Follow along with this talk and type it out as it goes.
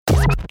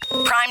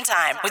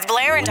PrimeTime with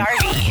Blair and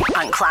RV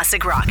on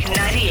Classic Rock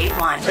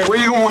 98.1. Hey, where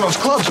you going with those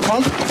clubs,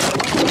 punk?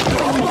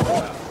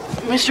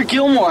 Mr.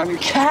 Gilmore, I'm your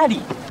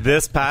caddy.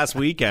 This past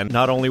weekend,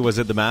 not only was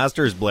it the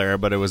Masters, Blair,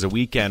 but it was a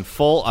weekend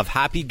full of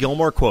Happy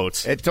Gilmore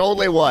quotes. It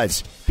totally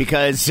was,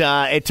 because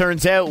it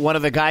turns out one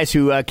of the guys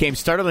who came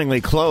startlingly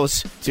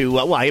close to,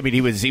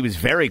 he was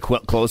very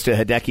close to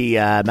Hideki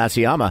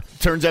Matsuyama,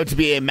 turns out to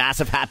be a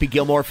massive Happy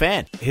Gilmore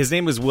fan. His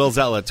name was Will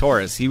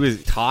Zalatoris. He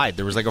was tied.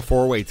 There was like a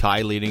four-way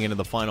tie leading into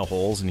the final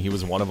holes, and he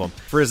was one of them.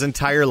 For his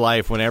entire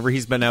life, whenever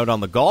he's been out on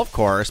the golf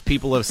course,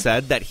 people have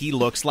said that he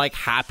looks like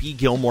Happy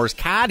Gilmore's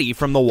caddy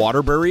from the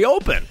Waterbury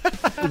Open.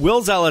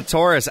 Will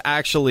Zalatoris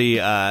actually,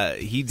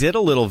 he did a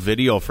little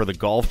video for the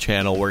Golf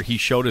Channel where he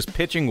showed his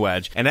pitching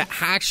wedge, and it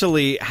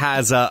actually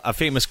has a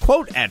famous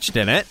quote etched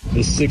in it.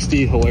 The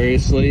 60,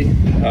 hilariously,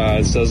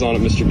 it says on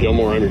it, Mr.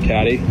 Gilmore, I'm your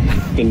caddy.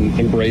 Been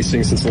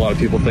embracing since a lot of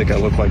people think I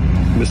look like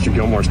Mr.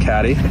 Gilmore's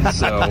caddy,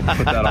 so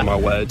put that on my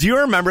wedge. Do you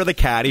remember the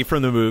caddy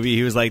from the movie?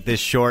 He was like this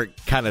short,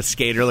 kind of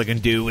skater-looking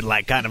dude with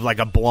like kind of like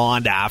a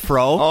blonde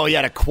afro. Oh, he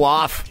had a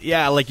coif.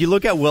 Yeah, like you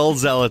look at Will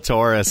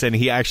Zalatoris, and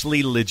he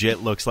actually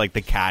legit looks like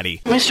the caddy.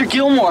 Mr.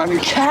 Gilmore, I'm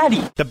your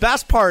caddy. The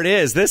best part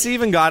is, this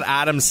even got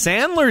Adam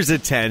Sandler's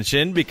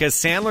attention because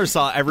Sandler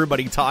saw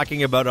everybody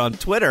talking about it on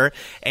Twitter,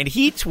 and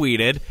he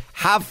tweeted,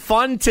 "Have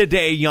fun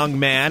today, young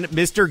man.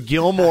 Mr.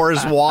 Gilmore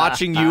is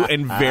watching you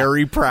and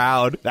very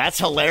proud." That's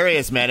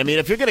hilarious, man. I mean,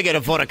 if you're going to get a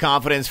vote of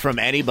confidence from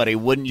anybody,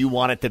 wouldn't you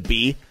want it to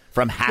be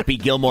from Happy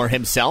Gilmore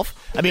himself?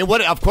 I mean,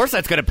 of course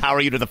that's going to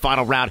power you to the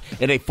final round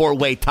in a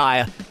four-way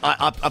tie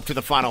up to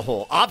the final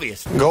hole.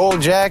 Obvious.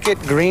 Gold jacket,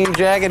 green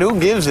jacket, who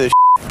gives a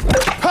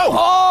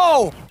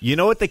Oh! You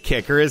know what the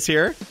kicker is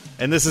here?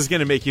 And this is going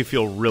to make you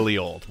feel really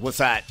old. What's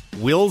that?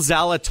 Will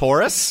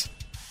Zalatoris,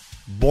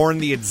 born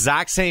the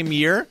exact same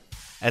year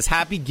as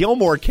Happy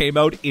Gilmore came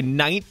out in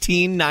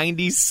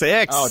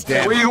 1996. Oh,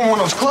 damn. Hey, where you going with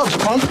those clubs,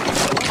 punk?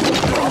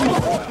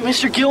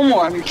 Mr.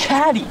 Gilmore, I'm your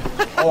caddy.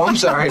 Oh, I'm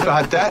sorry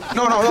about that.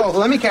 No,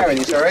 let me carry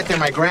these, all right? They're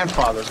my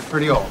grandfather's. They're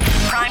pretty old.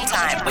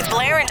 PrimeTime with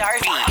Blair and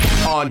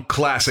RV. On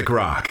Classic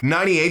Rock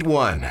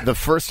 98.1. The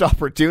first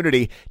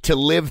opportunity to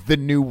live the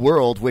new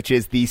world, which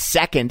is the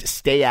second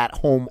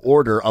stay-at-home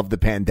order of the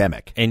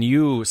pandemic. And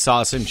you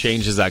saw some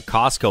changes at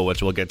Costco,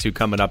 which we'll get to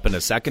coming up in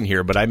a second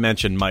here. But I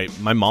mentioned my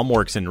mom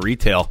works in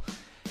retail,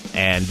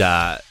 and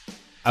I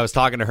was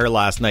talking to her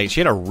last night. She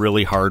had a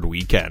really hard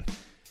weekend.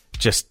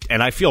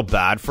 And I feel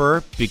bad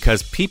for her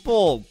because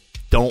people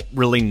don't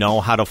really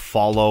know how to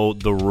follow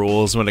the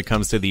rules when it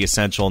comes to the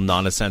essential and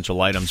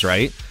non-essential items,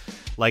 right?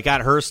 Like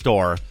at her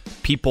store,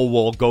 people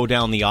will go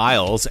down the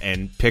aisles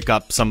and pick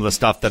up some of the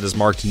stuff that is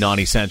marked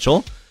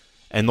non-essential,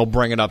 and they'll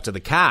bring it up to the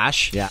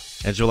cash. Yeah.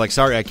 And she's like,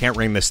 sorry, I can't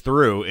ring this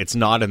through. It's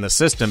not in the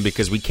system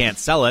because we can't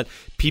sell it.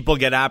 People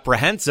get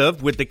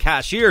apprehensive with the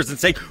cashiers and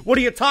say, what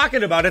are you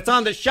talking about? It's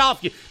on the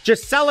shelf. You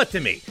just sell it to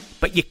me.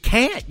 But you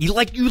can't. You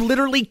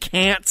literally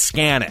can't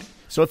scan it.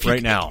 So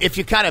if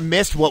you kind of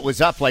missed what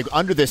was up, like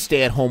under this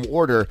stay-at-home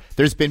order,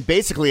 there's been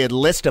basically a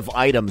list of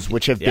items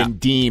which have been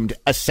deemed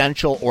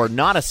essential or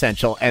not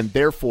essential, and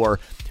therefore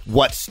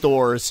what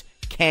stores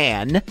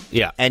can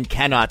and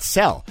cannot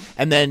sell.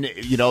 And then,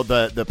 you know,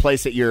 the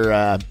place that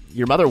your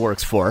mother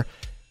works for,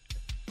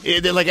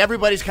 like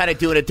everybody's kind of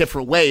doing it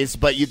different ways,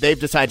 but they've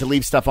decided to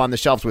leave stuff on the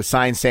shelves with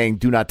signs saying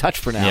 "Do not touch"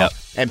 for now,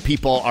 and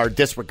people are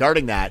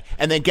disregarding that,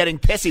 and then getting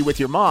pissy with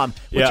your mom,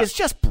 which is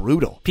just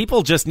brutal.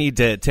 People just need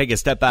to take a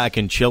step back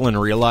and chill and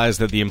realize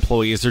that the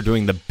employees are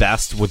doing the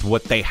best with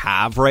what they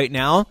have right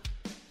now.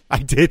 I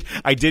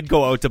did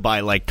go out to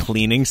buy like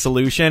cleaning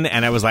solution,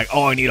 and I was like,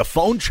 oh, I need a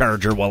phone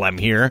charger while I'm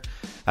here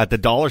at the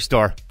dollar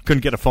store.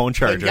 Couldn't get a phone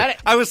charger.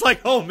 I was like,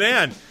 oh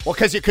man, well,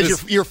 because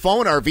your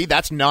phone, RV,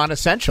 that's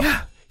non-essential.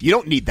 You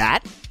don't need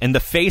that. And the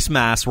face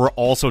masks were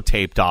also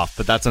taped off,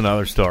 but that's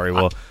another story.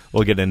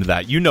 We'll get into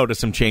that. You noticed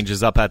some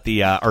changes up at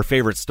the our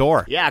favorite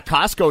store. Yeah,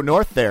 Costco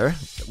North there,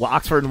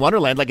 Oxford and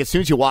Wonderland. Like as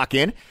soon as you walk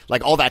in,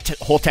 like all that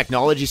whole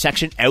technology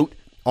section out,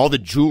 all the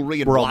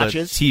jewelry and where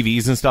watches, all the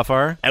TVs and stuff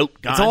are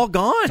out. Gone. It's all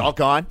gone. It's all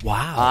gone.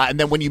 Wow. And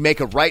then when you make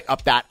a right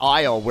up that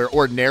aisle, where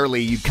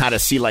ordinarily you kind of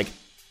see like,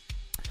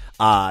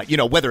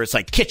 whether it's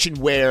like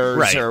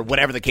kitchenwares or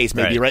whatever the case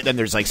may be, right? Then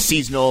there's like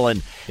seasonal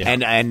and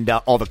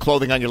all the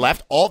clothing on your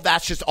left. All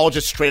that's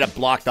just straight up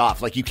blocked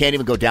off. Like you can't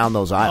even go down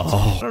those aisles.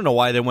 Oh. I don't know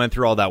why they went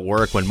through all that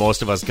work when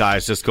most of us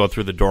guys just go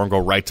through the door and go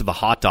right to the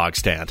hot dog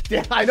stand.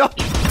 Yeah, I know.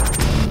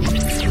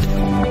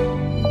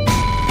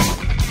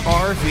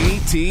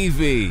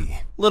 RVTV.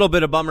 Little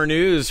bit of bummer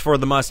news for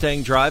the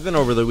Mustang Drive-Inn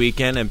over the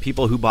weekend and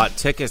people who bought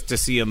tickets to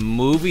see a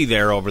movie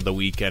there over the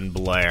weekend,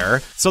 Blair.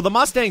 So the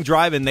Mustang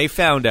Drive-Inn, they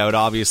found out,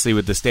 obviously,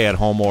 with the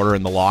stay-at-home order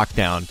and the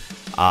lockdown,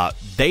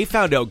 they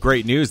found out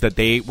great news that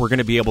they were going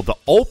to be able to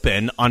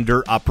open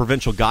under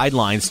provincial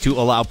guidelines to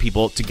allow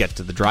people to get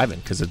to the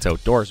drive-in because it's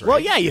outdoors, right? Well,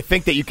 yeah, you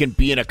think that you can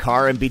be in a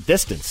car and be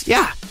distanced.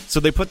 Yeah. So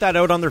they put that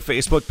out on their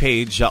Facebook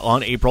page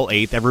on April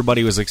 8th.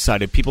 Everybody was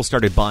excited. People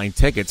started buying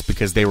tickets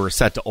because they were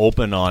set to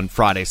open on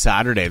Friday,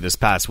 Saturday this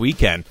past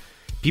weekend.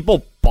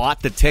 People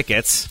bought the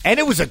tickets. And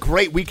it was a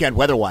great weekend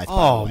weather-wise.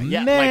 Oh,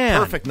 man. Like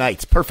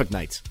perfect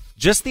nights.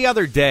 Just the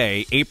other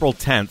day, April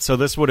 10th, so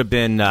this would have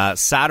been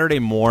Saturday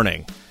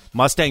morning,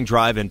 Mustang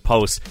Drive-In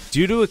posts,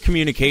 due to a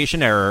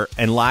communication error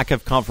and lack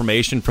of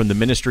confirmation from the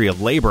Ministry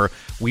of Labor,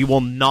 we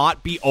will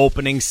not be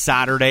opening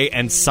Saturday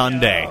and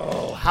Sunday.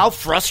 Oh, how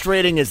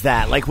frustrating is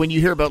that? Like when you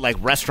hear about like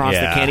restaurants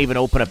that can't even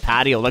open a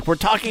patio. Like we're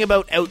talking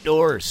about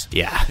outdoors.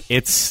 Yeah,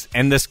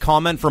 and this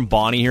comment from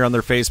Bonnie here on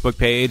their Facebook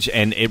page,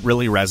 and it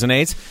really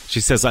resonates.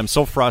 She says, I'm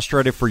so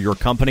frustrated for your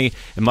company.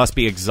 It must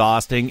be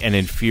exhausting and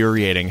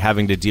infuriating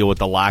having to deal with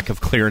the lack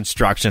of clear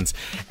instructions.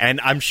 And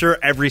I'm sure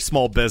every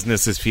small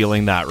business is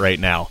feeling that right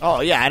now.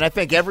 Oh, yeah, and I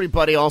think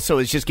everybody also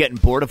is just getting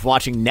bored of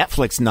watching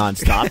Netflix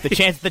nonstop.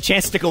 The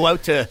chance to go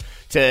out to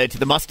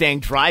the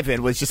Mustang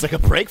Drive-In was just like a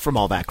break from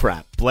all that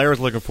crap. Blair is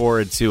looking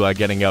forward to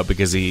getting out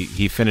because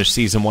he finished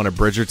season 1 of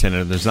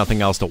Bridgerton and there's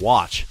nothing else to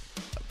watch.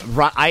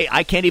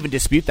 I can't even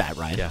dispute that,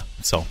 Ryan. Yeah,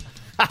 so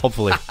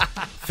hopefully,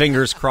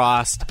 fingers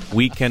crossed,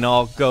 we can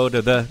all go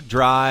to the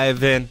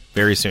drive-in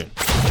very soon.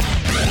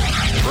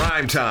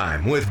 Prime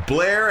Time with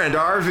Blair and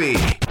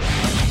RV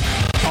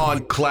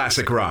on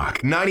Classic Rock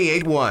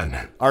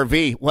 98.1.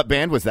 RV, what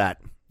band was that?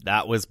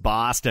 That was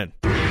Boston.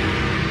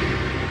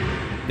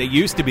 They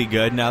used to be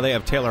good. Now they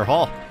have Taylor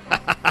Hall.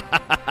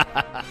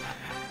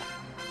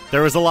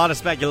 There was a lot of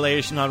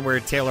speculation on where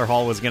Taylor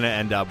Hall was going to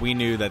end up. We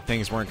knew that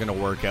things weren't going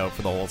to work out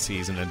for the whole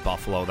season in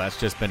Buffalo. That's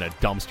just been a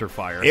dumpster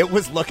fire. It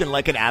was looking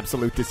like an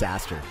absolute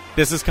disaster.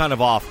 This is kind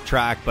of off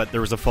track, but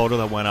there was a photo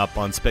that went up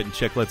on Spit and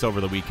Chicklets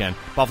over the weekend.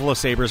 Buffalo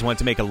Sabres went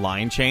to make a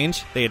line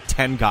change. They had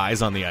 10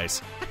 guys on the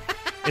ice.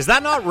 Is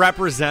that not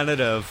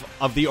representative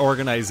of the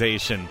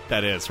organization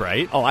that is,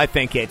 right? Oh, I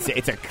think it's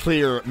a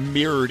clear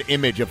mirrored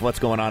image of what's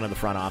going on in the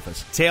front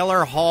office.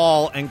 Taylor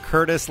Hall and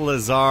Curtis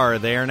Lazar,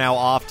 they are now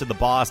off to the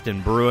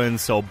Boston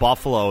Bruins. So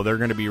Buffalo, they're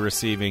going to be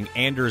receiving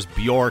Anders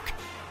Bjork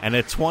and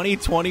a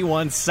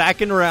 2021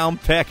 second-round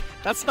pick.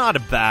 That's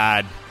not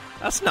bad.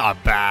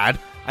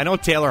 I know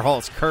Taylor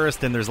Hall's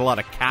cursed and there's a lot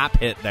of cap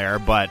hit there,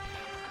 but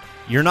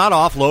you're not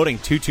offloading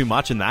too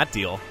much in that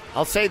deal.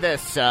 I'll say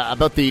this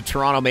about the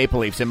Toronto Maple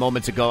Leafs. And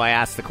moments ago, I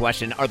asked the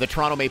question, are the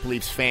Toronto Maple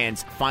Leafs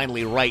fans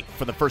finally right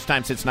for the first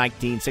time since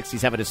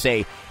 1967 to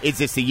say, is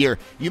this the year?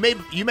 You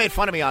made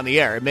fun of me on the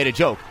air and made a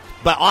joke.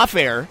 But off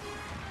air,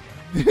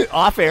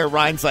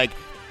 Ryan's like,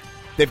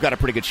 they've got a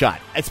pretty good shot.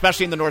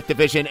 Especially in the North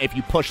Division, if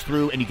you push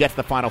through and you get to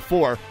the Final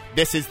Four,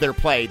 this is their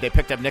play. They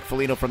picked up Nick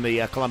Foligno from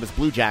the Columbus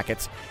Blue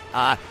Jackets.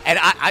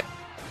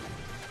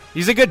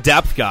 He's a good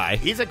depth guy.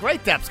 He's a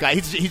great depth guy.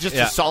 He's just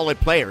a solid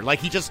player. Like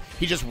he just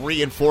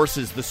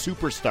reinforces the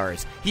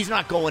superstars. He's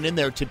not going in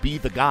there to be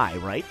the guy,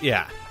 right?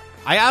 Yeah.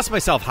 I asked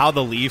myself how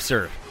Dubas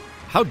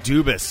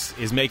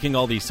is making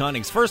all these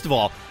signings. First of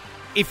all,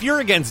 if you're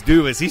against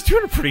Dubas, he's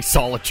doing a pretty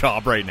solid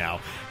job right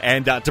now.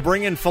 And to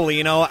bring in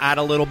Foligno, add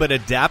a little bit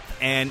of depth,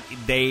 and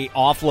they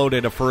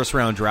offloaded a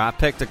first-round draft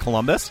pick to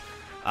Columbus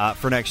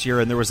for next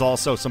year, and there was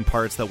also some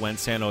parts that went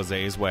San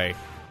Jose's way.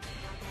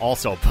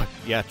 Also, but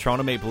yeah,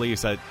 Toronto Maple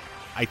Leafs, I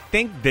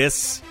think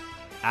this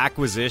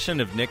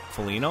acquisition of Nick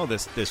Foligno,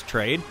 this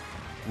trade,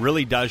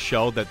 really does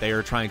show that they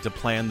are trying to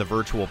plan the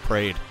virtual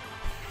parade.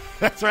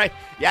 That's right.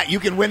 Yeah, you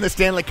can win the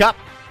Stanley Cup,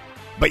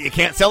 but you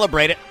can't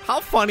celebrate it.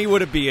 How funny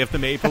would it be if the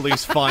Maple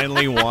Leafs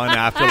finally won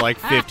after like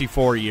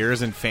 54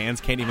 years and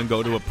fans can't even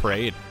go to a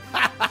parade?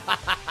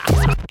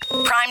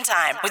 Prime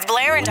Time with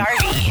Blair and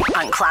RV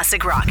on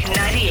Classic Rock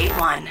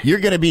 98.1. You're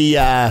going to be,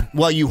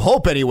 you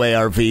hope anyway,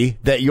 RV,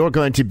 that you're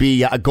going to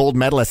be a gold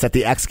medalist at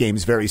the X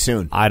Games very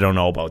soon. I don't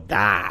know about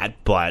that,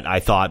 but I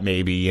thought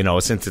maybe,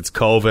 since it's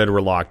COVID,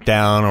 we're locked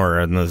down or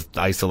in the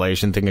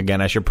isolation thing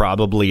again, I should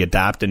probably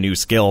adapt a new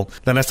skill.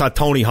 Then I saw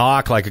Tony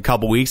Hawk like a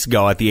couple weeks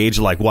ago at the age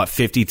of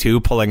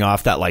 52 pulling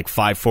off that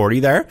 540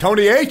 there.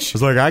 Tony H. I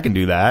was like, I can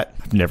do that.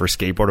 I've never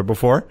skateboarded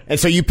before. And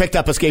so you picked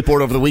up a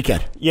skateboard over the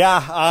weekend?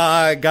 Yeah,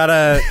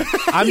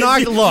 I'm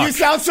not look. You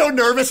sound so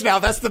nervous now.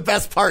 That's the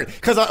best part.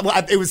 Because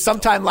it was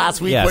sometime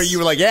last week where you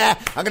were like, yeah,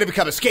 I'm going to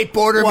become a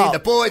skateboarder. Me and the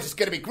boys. It's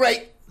going to be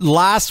great.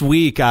 Last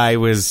week, I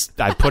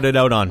put it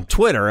out on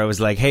Twitter. I was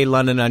like, hey,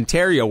 London,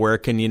 Ontario, where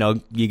can,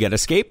 you get a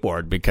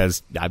skateboard?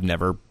 Because I've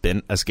never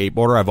been a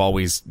skateboarder. I've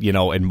always,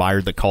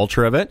 admired the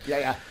culture of it.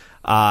 Yeah.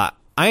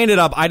 I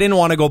didn't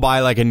want to go buy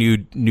a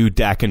new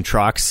deck and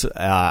trucks.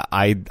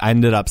 I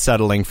ended up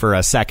settling for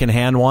a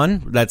secondhand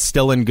one that's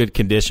still in good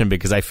condition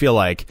because I feel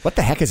like... What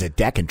the heck is a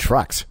deck and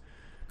trucks?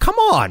 Come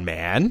on,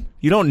 man.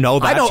 You don't know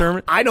that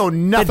term? I know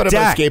nothing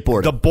about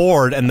skateboarding. The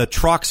board and the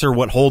trucks are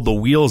what hold the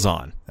wheels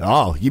on.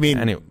 Oh, you mean...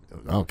 Anyway,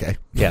 okay.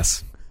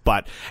 Yes.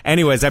 But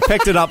anyways, I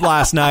picked it up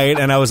last night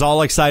and I was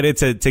all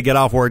excited to get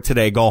off work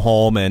today, go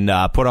home and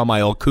put on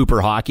my old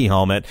Cooper hockey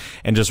helmet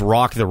and just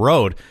rock the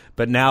road.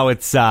 But now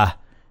it's a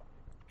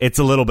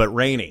little bit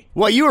rainy.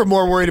 Well, you were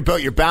more worried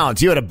about your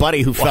balance. You had a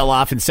buddy who fell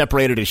off and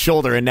separated his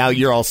shoulder, and now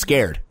you're all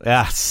scared.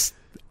 Yes.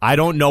 I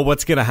don't know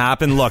what's going to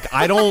happen. Look,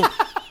 I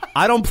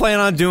don't plan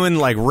on doing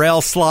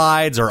rail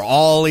slides or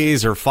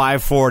ollies or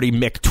 540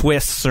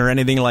 McTwists or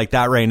anything like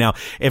that right now.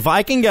 If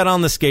I can get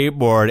on the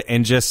skateboard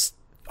and just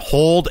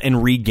hold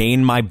and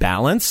regain my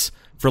balance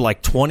for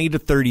 20 to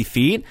 30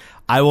 feet,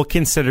 I will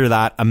consider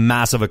that a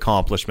massive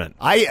accomplishment.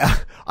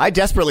 I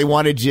desperately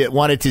wanted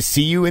to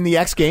see you in the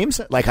X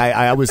Games. Like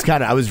I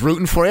was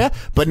rooting for you.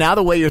 But now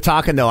the way you're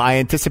talking, though, I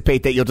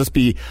anticipate that you'll just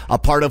be a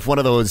part of one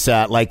of those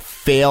like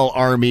fail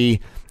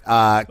army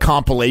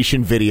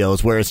compilation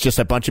videos where it's just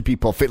a bunch of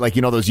people like,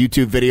 you know, those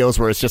YouTube videos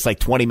where it's just like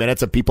 20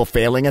 minutes of people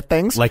failing at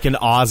things, like an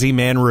Aussie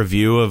man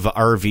review of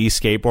RV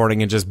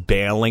skateboarding and just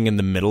bailing in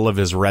the middle of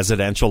his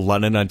residential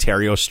London,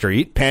 Ontario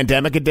street.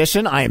 Pandemic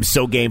edition. I am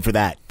so game for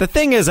that. The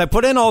thing is, I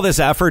put in all this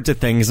effort to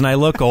things and I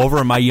look over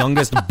and my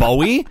youngest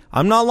Bowie,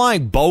 I'm not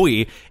lying,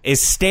 Bowie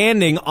is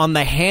standing on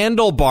the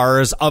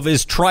handlebars of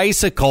his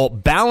tricycle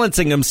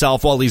balancing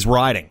himself while he's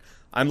riding.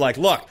 I'm like,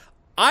 look,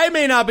 I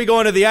may not be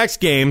going to the X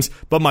Games,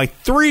 but my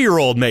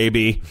 3-year-old may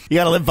be. You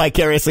got to live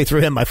vicariously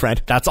through him, my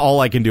friend. That's all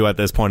I can do at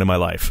this point in my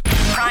life.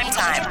 Prime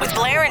Time with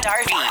Blair and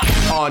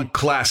RV. On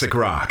Classic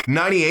Rock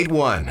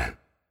 98.1.